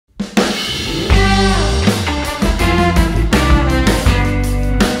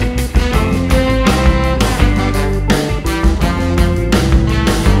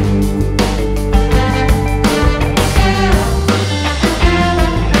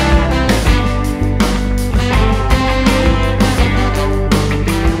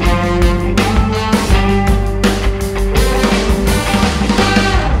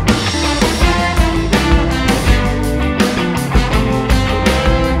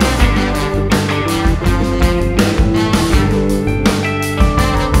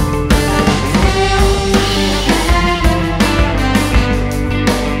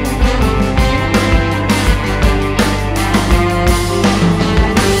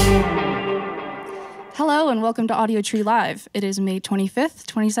and welcome to Audiotree Live. It is May 25th,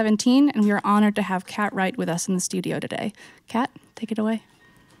 2017, and we are honored to have Kat Wright with us in the studio today. Kat, take it away.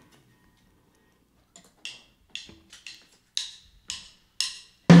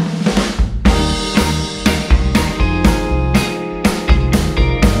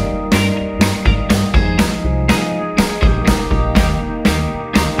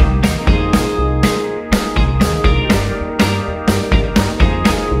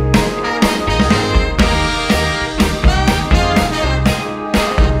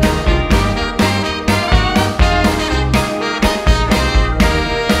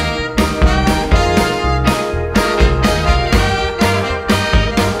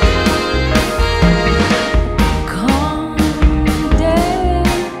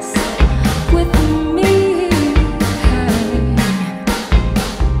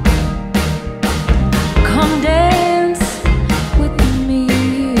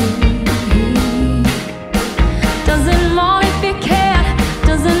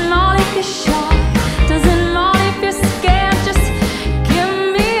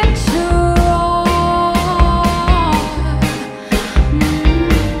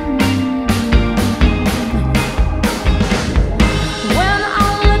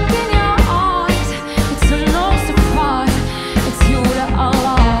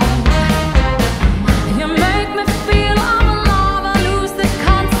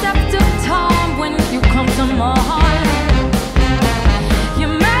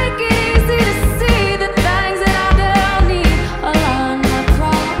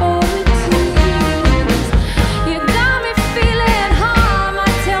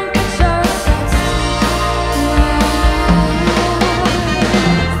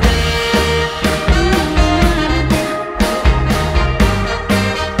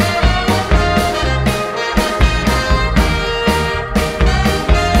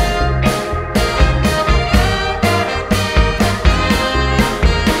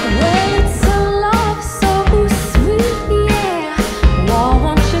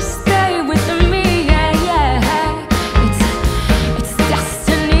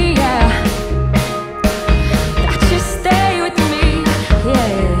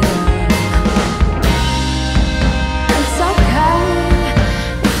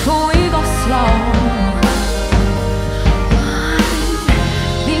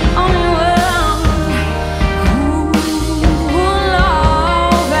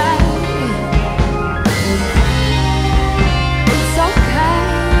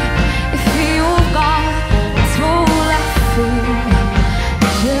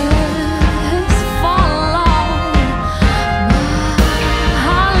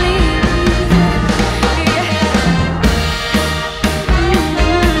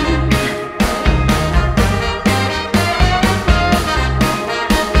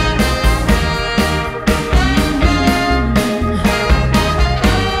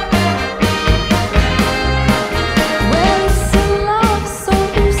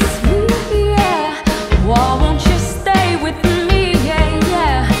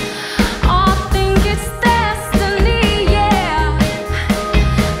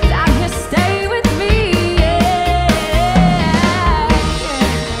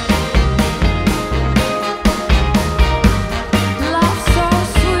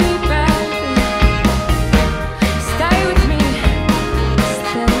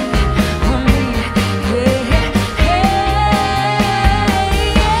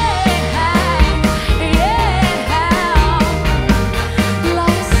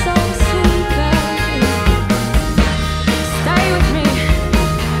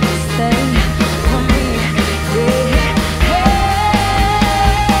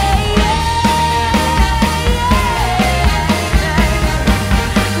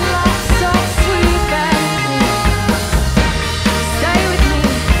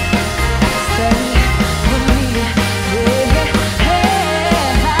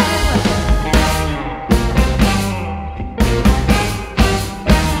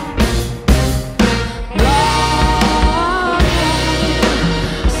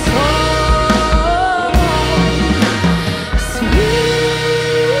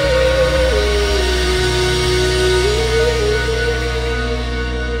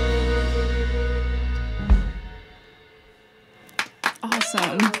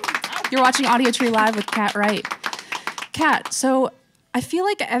 You're watching Audiotree Live with Kat Wright. Kat, so I feel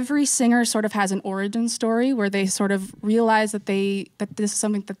like every singer sort of has an origin story where they sort of realize that this is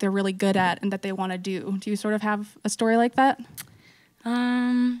something that they're really good at and that they want to do. Do you sort of have a story like that?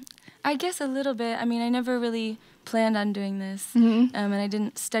 I guess a little bit. I mean, I never really planned on doing this, and I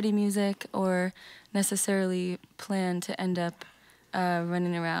didn't study music or necessarily plan to end up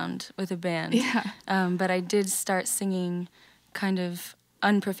running around with a band. Yeah. But I did start singing kind of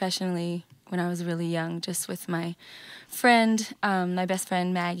unprofessionally when I was really young, just with my friend, my best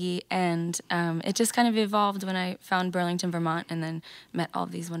friend Maggie, and it just kind of evolved when I found Burlington, Vermont, and then met all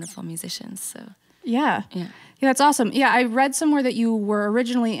these wonderful musicians. So Yeah. yeah, That's awesome. Yeah, I read somewhere that you were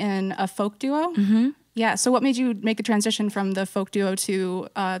originally in a folk duo. mm-hmm. Yeah. So what made you make a transition from the folk duo to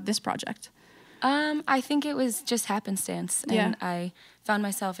this project? I think it was just happenstance, and I found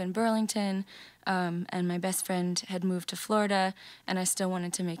myself in Burlington, and my best friend had moved to Florida, and I still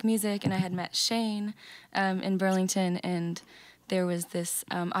wanted to make music, and I had met Shane in Burlington, and there was this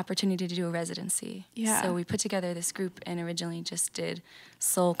opportunity to do a residency. Yeah. So we put together this group and originally just did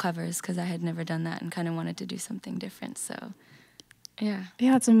soul covers because I had never done that and kind of wanted to do something different. So, yeah.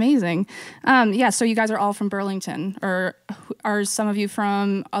 Yeah, it's amazing. So you guys are all from Burlington, or are some of you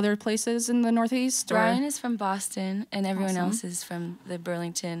from other places in the Northeast? Or? Ryan is from Boston, and everyone Awesome. else is from the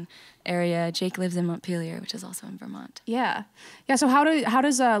Burlington area. Jake lives in Montpelier, which is also in Vermont. Yeah. So how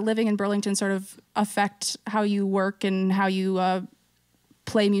does living in Burlington sort of affect how you work and how you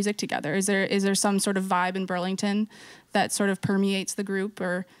play music together? Is there some sort of vibe in Burlington that sort of permeates the group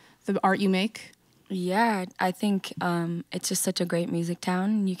or the art you make? Yeah, I think it's just such a great music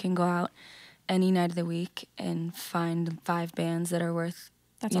town. You can go out any night of the week and find 5 bands that are worth,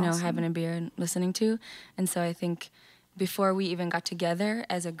 That's awesome. having a beer and listening to. And so I think before we even got together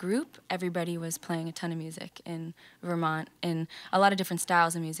as a group, everybody was playing a ton of music in Vermont and a lot of different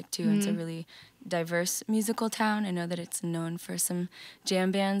styles of music too. Mm-hmm. It's a really diverse musical town. I know that it's known for some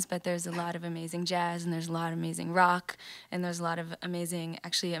jam bands, but there's a lot of amazing jazz and there's a lot of amazing rock and there's a lot of amazing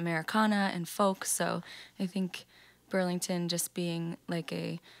actually Americana and folk. So I think Burlington just being like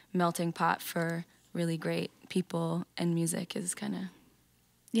a melting pot for really great people and music is kind of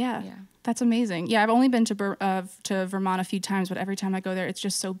Yeah, that's amazing. Yeah, I've only been to Vermont a few times, but every time I go there, it's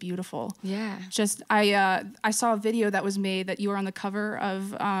just so beautiful. Yeah. Just I saw a video that was made that you were on the cover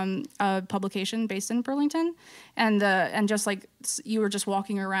of a publication based in Burlington, and just like you were just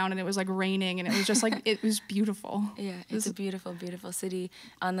walking around and it was like raining and it was just like it was beautiful. Yeah, it's a beautiful, beautiful city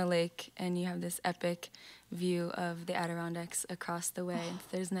on the lake, and you have this epic view of the Adirondacks across the way.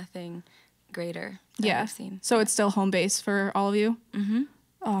 There's nothing greater that I've seen. So it's still home base for all of you? Mm-hmm.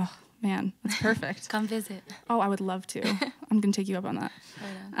 Oh, man, that's perfect. Come visit. Oh, I would love to. I'm going to take you up on that.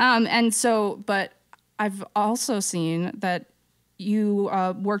 Right on. But I've also seen that you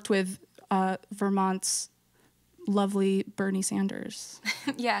worked with Vermont's lovely Bernie Sanders.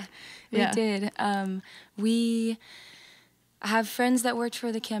 Yeah, we did. We have friends that worked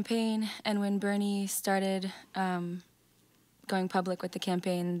for the campaign, and when Bernie started going public with the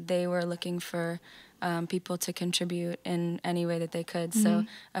campaign, they were looking for people to contribute in any way that they could. Mm-hmm. So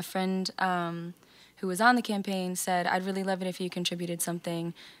a friend who was on the campaign said, I'd really love it if you contributed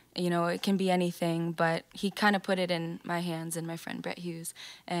something. You know, it can be anything, but he kind of put it in my hands and my friend Brett Hughes.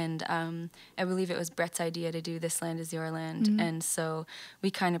 And I believe it was Brett's idea to do This Land Is Your Land. Mm-hmm. And so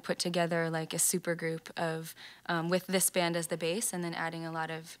we kind of put together like a super group of, with this band as the base, and then adding a lot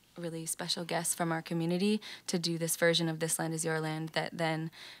of really special guests from our community to do this version of This Land Is Your Land that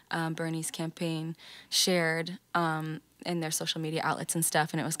then Bernie's campaign shared in their social media outlets and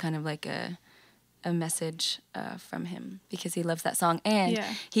stuff. And it was kind of like a message from him because he loves that song. And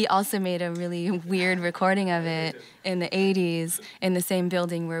he also made a really weird recording of it in the 80s in the same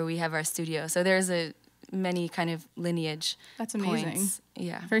building where we have our studio. So there's many kind of lineage. That's amazing. Points.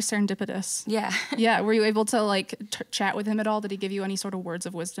 Yeah. Very serendipitous. Yeah. Yeah. Were you able to like chat with him at all? Did he give you any sort of words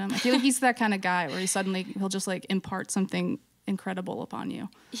of wisdom? I feel like he's that kind of guy where he'll just like impart something incredible upon you.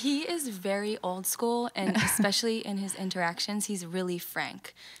 He is very old school, and especially in his interactions, he's really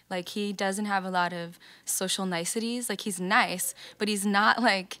frank. Like, he doesn't have a lot of social niceties. Like, he's nice, but he's not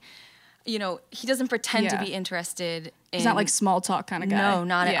like, he doesn't pretend to be interested in... He's not like small talk kind of guy. No,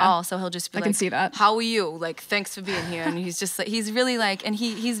 not at all. So he'll just be I can see that. How are you? Like, thanks for being here. And he's just like, he's really like, and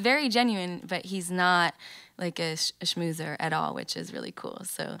he's very genuine, but he's not like a schmoozer at all, which is really cool.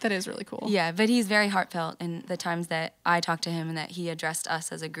 So that is really cool. Yeah, but he's very heartfelt, and the times that I talked to him and that he addressed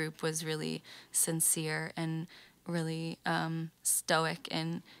us as a group was really sincere and really stoic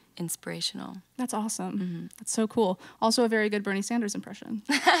and inspirational. That's awesome. Mm-hmm. That's so cool. Also a very good Bernie Sanders impression.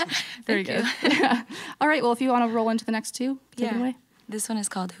 Very good. All right, well, if you want to roll into the next two, take it away. This one is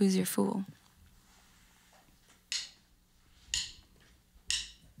called Who's Your Fool?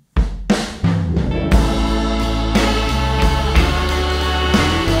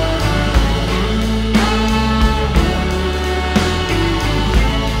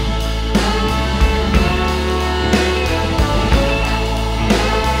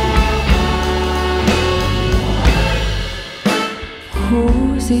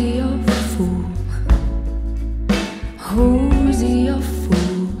 Who's your fool? Who's your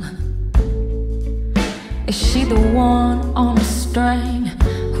fool? Is she the one on a string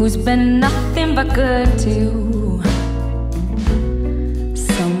who's been nothing but good to you?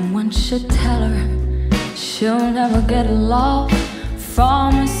 Someone should tell her she'll never get love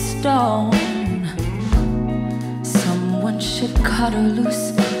from a stone. Someone should cut her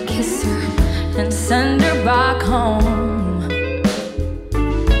loose, kiss her, and send her back home.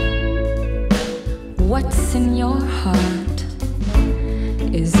 What's in your heart?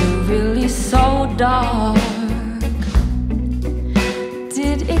 Is it really so dark?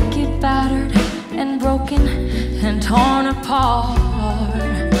 Did it get battered and broken and torn apart?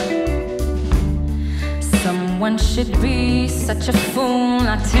 Someone should be such a fool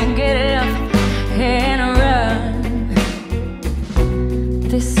not to get up and run.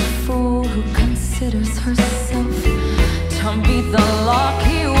 This fool who considers herself to be the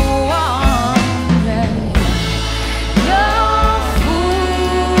lucky one. Your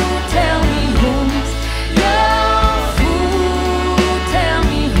fool, tell me who's. Your fool, tell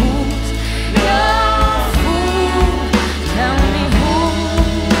me who's. Your fool, tell me who.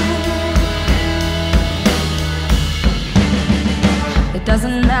 It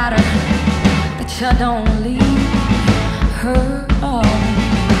doesn't matter that you don't leave her alone.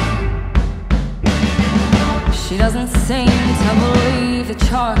 She doesn't seem to believe that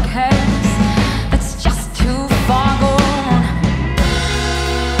your case, it's just too far gone.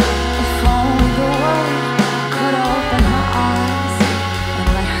 If only the world could open her eyes and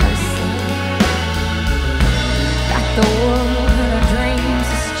let her see that the world in her dreams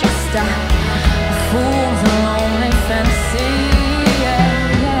is just a fool's lonely fantasy.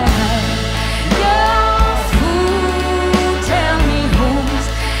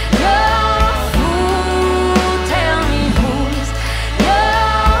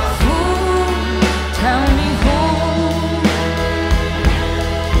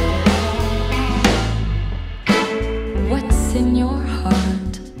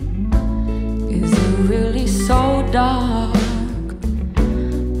 Dark,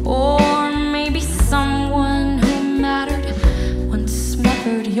 or maybe someone who mattered once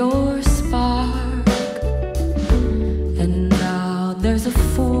smothered your spark, and now there's a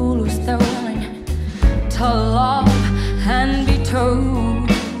fool who's there willing to love and be true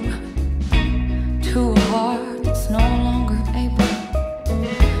to a heart that's no longer able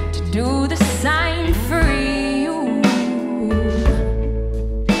to do the same for you.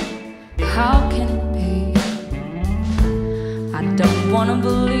 How can it be? I don't wanna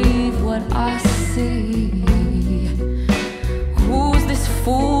believe what I see. Who's this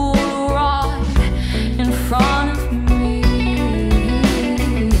fool right in front of me?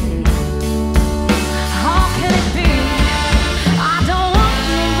 How can it be? I don't wanna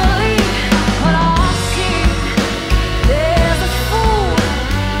believe what I see. There's a fool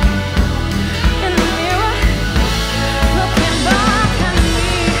in the mirror looking back at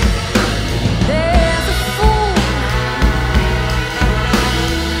me. There's a fool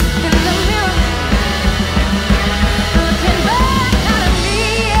in the mirror looking back at me,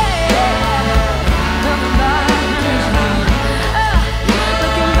 yeah. Looking back at me,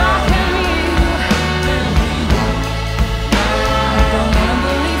 looking back at me. I don't wanna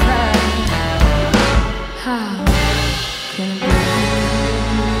believe that. How can it be?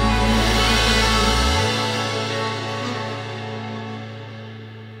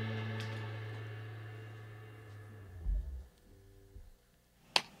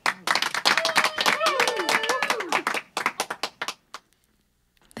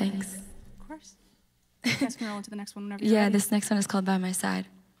 Thanks. Of course. You guys can roll into the next one whenever you're Yeah, ready. this next one is called By My Side.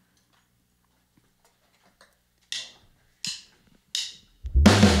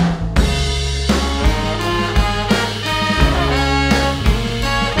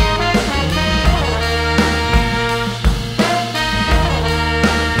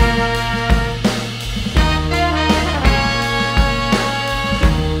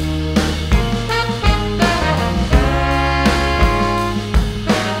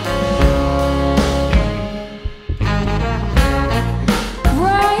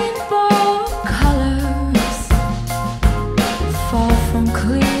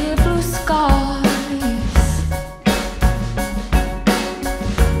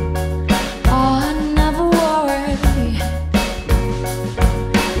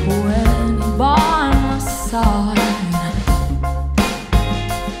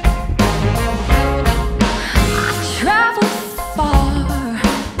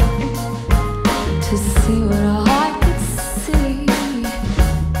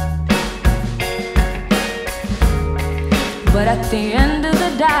 But at the end of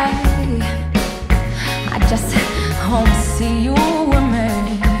the day. I just want to see you with me.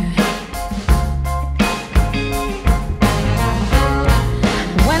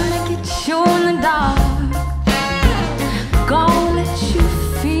 When I get you in the dark, gonna let you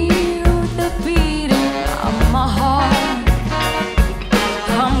feel the beating of my heart.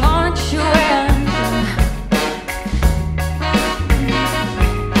 I'm gonna let you in.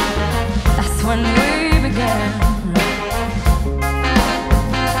 That's when we began.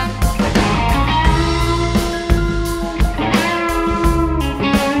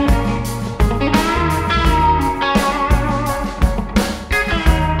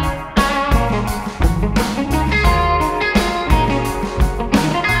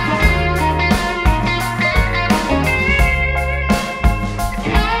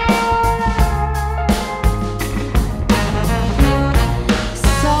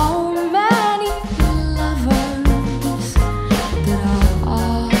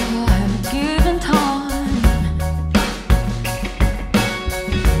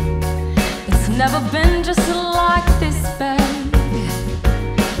 Never been just like this, babe.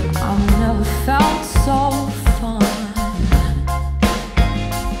 I've never felt so fun.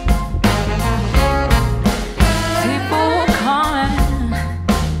 People coming,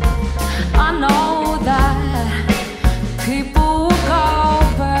 I know that. People go,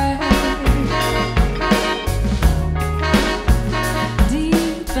 babe.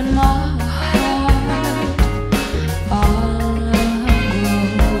 Deep in my heart, all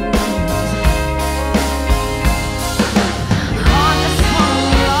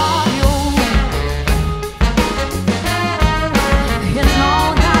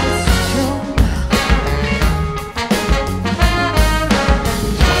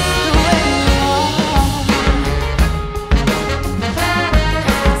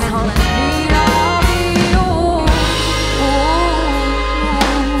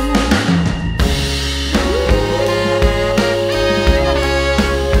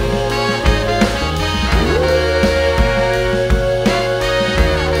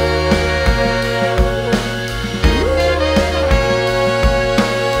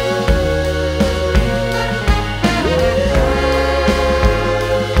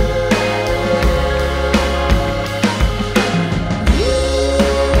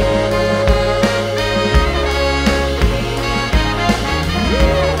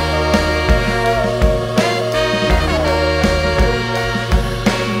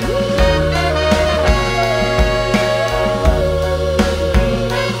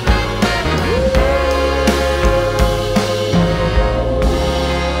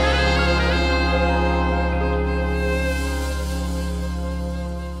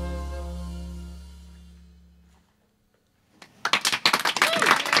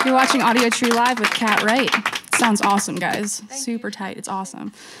You're watching Audiotree Live with Kat Wright. Sounds awesome, guys. Super tight. It's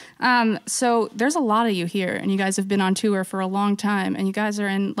awesome. So there's a lot of you here, and you guys have been on tour for a long time, and you guys are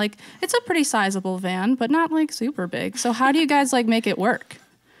in, like, it's a pretty sizable van, but not, like, super big. So how do you guys, like, make it work?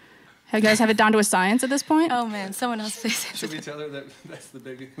 You guys have it down to a science at this point? Oh, man. Someone else please. Should we tell her that that's the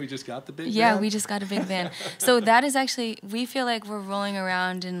big, we just got the big Yeah, van? we just got a big van. So that is actually, we feel like we're rolling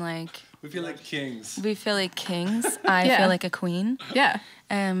around in, like... We feel like kings. We feel like kings. I Yeah. feel like a queen. Yeah.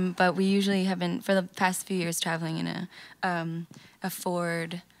 But we usually have been, for the past few years, traveling in a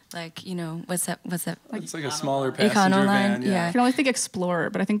Ford, like, you know, what's that? It's like a smaller passenger Econoline, van. yeah. I can only think Explorer,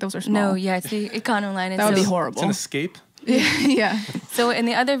 but I think those are small. No, yeah, it's the Econoline. That would be It's horrible. an Escape. Yeah. So in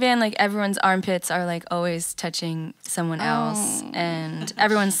the other van, like, everyone's armpits are, like, always touching someone else, and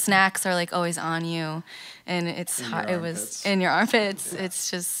everyone's snacks are, like, always on you, and it's hot. It was in your armpits. Yeah.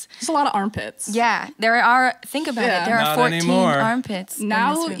 It's just There's a lot of armpits. Yeah, there are. Think about it. There are Not 14 anymore. armpits. in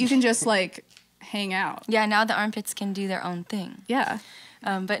Now this room. you can just, like, hang out. Yeah, now the armpits can do their own thing. Yeah.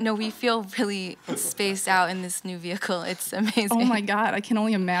 But no, we feel really spaced out in this new vehicle. It's amazing. Oh my God, I can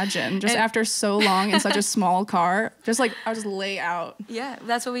only imagine. Just after so long in such a small car, just like, I'll just lay out. Yeah,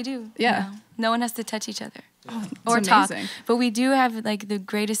 that's what we do. Yeah. now. No one has to touch each other. Oh, Or it's talk. amazing. But we do have, like, the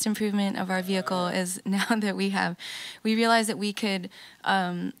greatest improvement of our vehicle is now that we realized that we could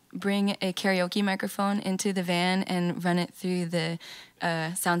bring a karaoke microphone into the van and run it through the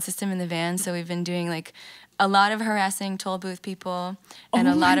sound system in the van. So we've been doing, like, a lot of harassing toll booth people and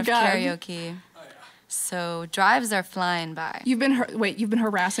Oh a lot my of God. karaoke. So drives are flying by. You've been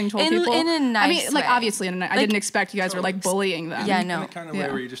harassing toll In- people? in a nice I mean, like, way. obviously, I didn't expect you guys were, like, bullying them. Yeah, In no. the kind of Yeah.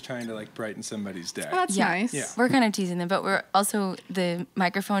 way where you're just trying to like brighten somebody's day. Oh, that's Yeah. nice. Yeah. We're kind of teasing them, but we're also, the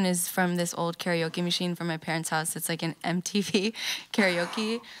microphone is from this old karaoke machine from my parents' house. It's like an MTV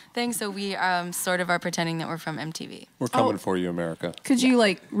karaoke thing. So we sort of are pretending that we're from MTV. We're coming for you, America. Could you,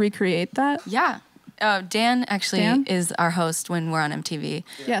 like, recreate that? Yeah. Oh, Dan actually Dan? is our host when we're on MTV.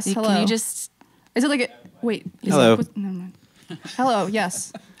 Yes, hello. Can you just... Is it like a... Wait. Hello. Never mind. Hello,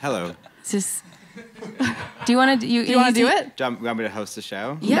 yes. Hello. Just... Do you want to... Do you want to do it? Do you want me to host the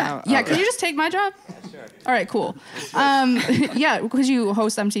show? Yeah. Yeah, can you just take my job? Sure. All right, cool. Yeah, could you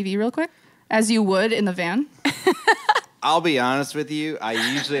host MTV real quick? As you would in the van? I'll be honest with you. I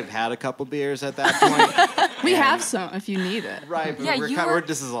usually have had a couple beers at that point. We have some if you need it. Right, but Yeah,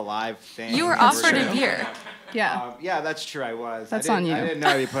 this is a live thing. You were offered a beer. Yeah. Yeah, that's true. I was. That's I on you. I didn't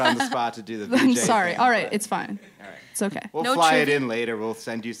know you put on the spot to do the VJ I'm sorry. thing, All right, but- it's fine. All right. It's okay. We'll No fly trivia? it in later. We'll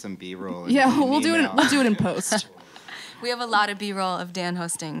send you some B-roll. and Yeah, an we'll do it. email. We'll do it in post. We have a lot of B-roll of Dan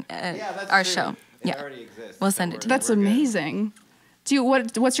hosting Yeah, that's our true. show. It Yeah. already exists. We'll send it to you. That's We're good. amazing. Do you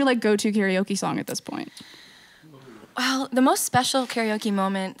what's your like go-to karaoke song at this point? Well, the most special karaoke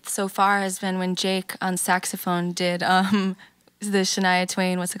moment so far has been when Jake on saxophone did the Shania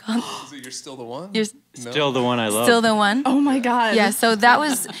Twain, what's it called? So you're still the one? You're Still the one I love. still the one? Oh my god. Yeah, so that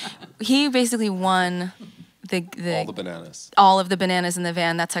was, he basically won All the bananas. all of the bananas in the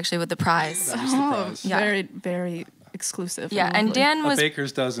van. That's actually what the prize. That was the Oh, prize. Yeah. very very exclusive. Yeah, and lovely. Dan A was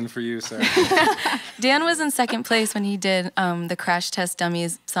baker's dozen for you, sir. Dan was in second place when he did the Crash Test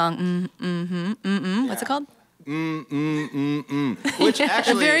Dummies song. What's it called? Which a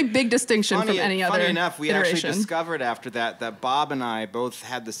actually, very big distinction from any other funny enough, we iteration. actually discovered after that Bob and I both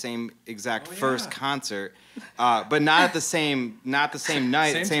had the same exact first concert, but not at the same night,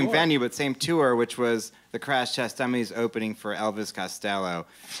 Same same tour. venue, but same tour, which was the Crash Test Dummies opening for Elvis Costello,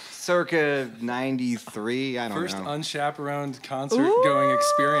 circa '93. I don't First know. unchaperoned concert-going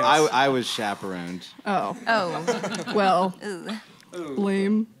experience. I was chaperoned. Oh, Oh. well, Ooh.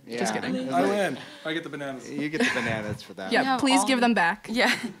 lame. Yeah. Just kidding. I win. I get the bananas. You get the bananas for that. Yeah, have please all give the- them back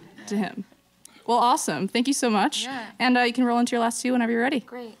Yeah. to him. Well, awesome. Thank you so much. Yeah. And you can roll into your last two whenever you're ready.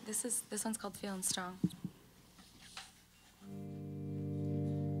 Great. This one's called Feelin Strong.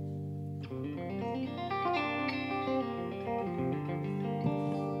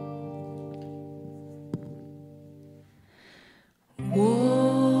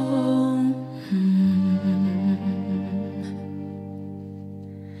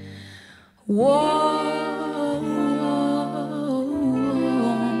 Whoa.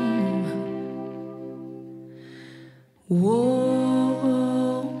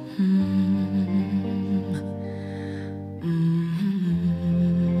 Whoa.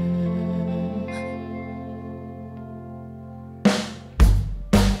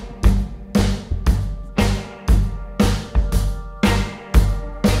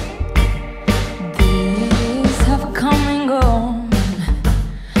 Days have come and gone.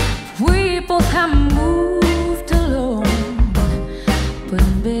 We both have moved alone, but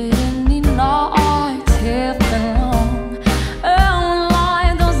many nights have been long, and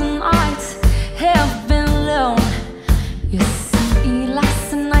like those nights have been long. You see,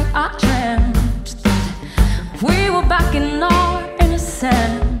 last night I dreamt that we were back in our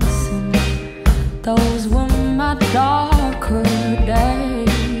innocence, and those were my darker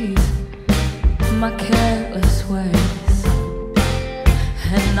days, my careless ways.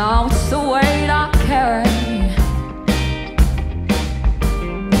 And now it's the weight I carry.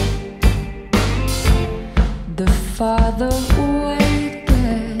 The farther away it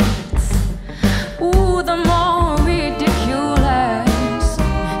gets, ooh, the more ridiculous.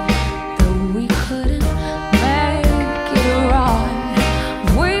 Though we couldn't make it right,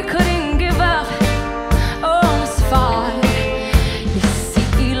 we couldn't give up on this fight. You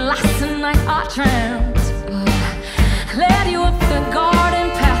see, last night I dreamt led you up the garden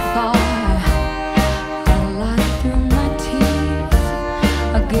path. I lied through my teeth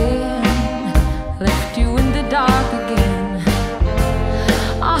again, left you in the dark again.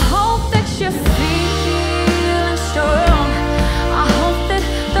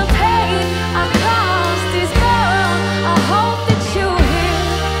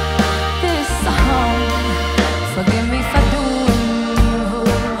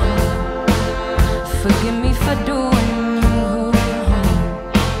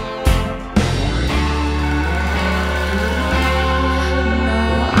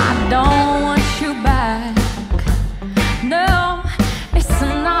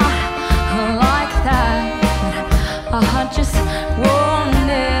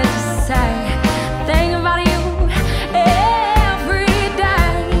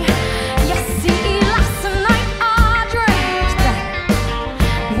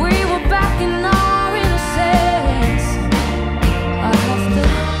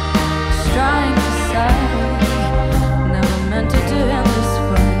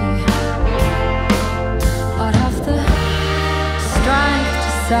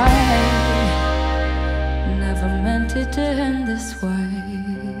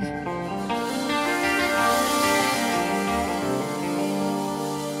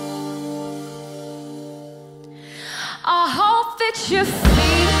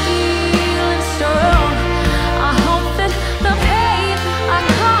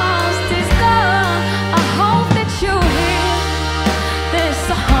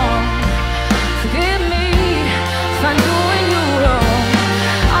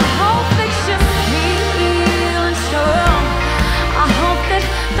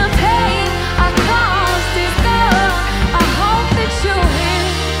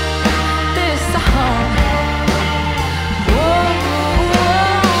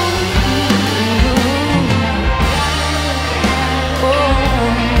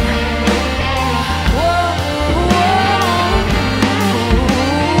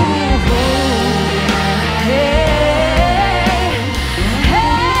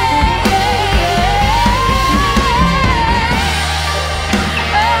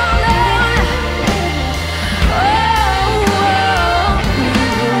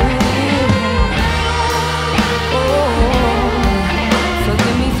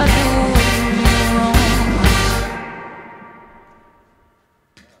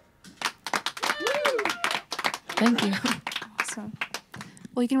 Thank you. Awesome.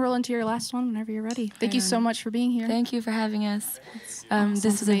 Well, you can roll into your last one whenever you're ready. Thank you so much for being here. Thank you for having us.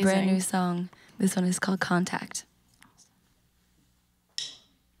 This is a brand new song. This one is called Contact.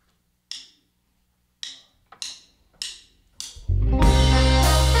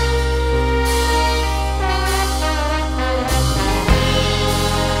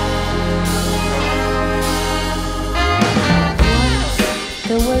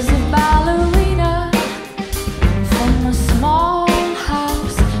 There was a ballerina from a small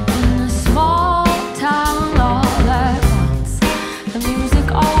house in a small town. All at once, the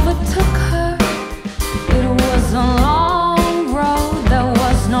music overtook her. It was a long road, there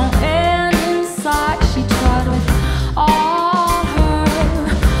was no end in sight. She tried with all her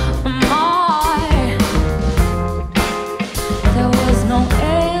might. There was no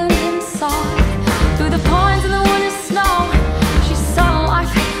end in sight. Through the pines and the winter snow, she saw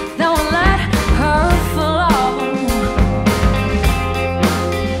life that won't let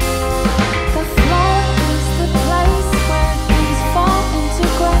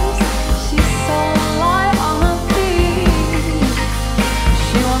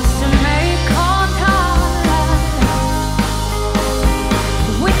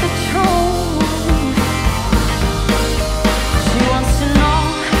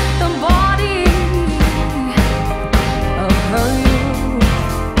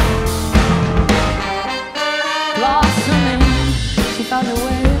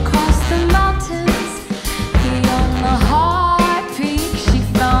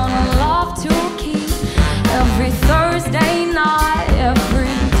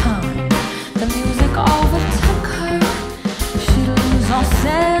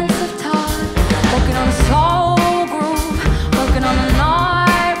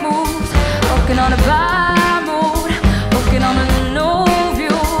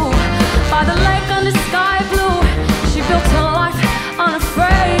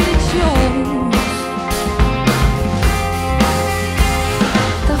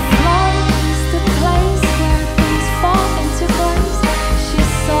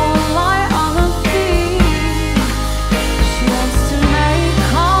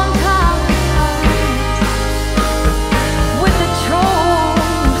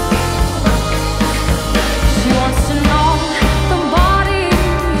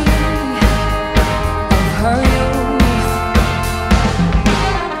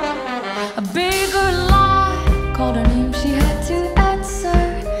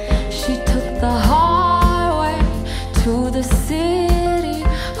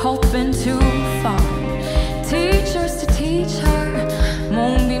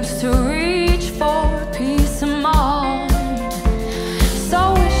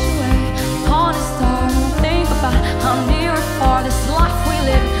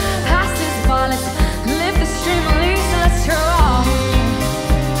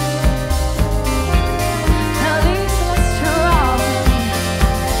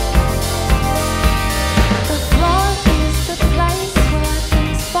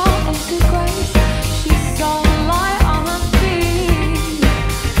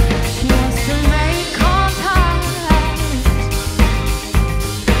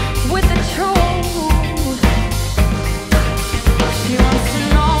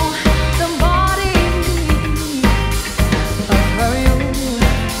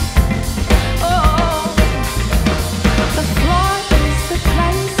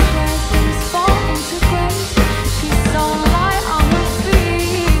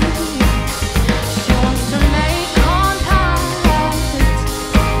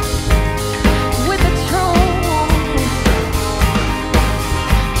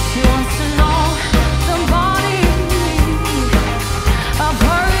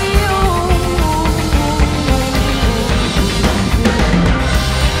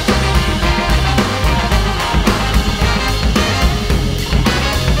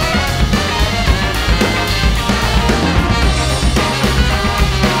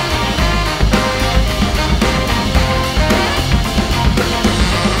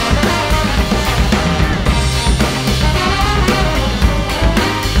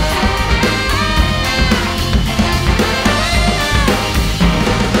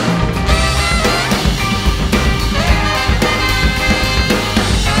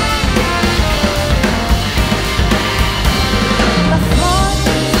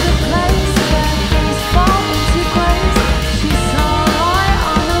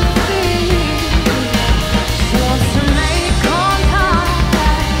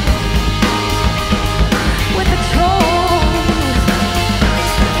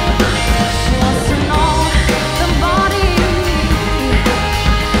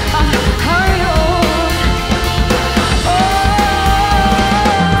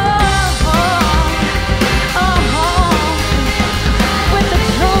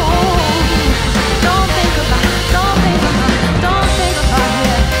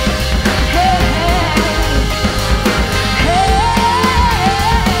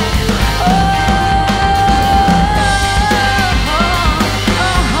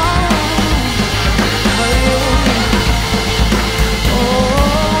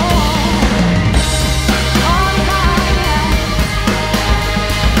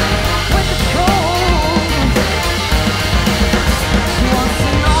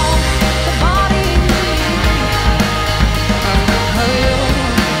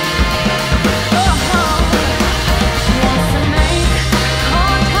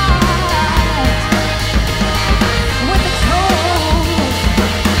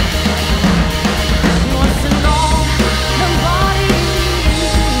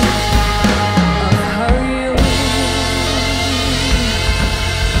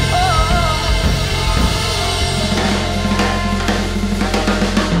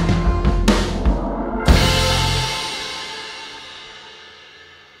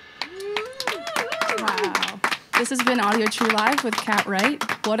Wow. This has been Audiotree Live with Kat Wright.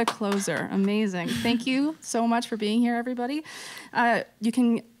 What a closer. Amazing. Thank you so much for being here, everybody. You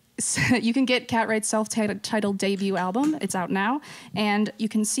can get Kat Wright's self-titled debut album. It's out now. And you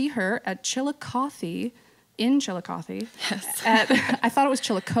can see her at Chillicothe, in Chillicothe. Yes. I thought it was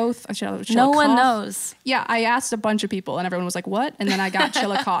Chillicothe. No one knows. Yeah, I asked a bunch of people, and everyone was like, what? And then I got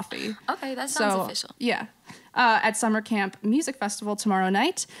Chillicothe. Okay, that sounds official. Yeah. At Summer Camp Music Festival tomorrow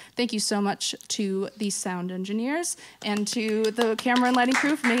night. Thank you so much to the sound engineers and to the camera and lighting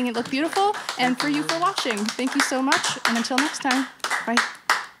crew for making it look beautiful, and for you for watching. Thank you so much, and until next time, bye.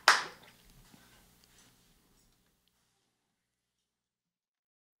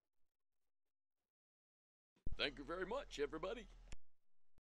 Thank you very much, everybody.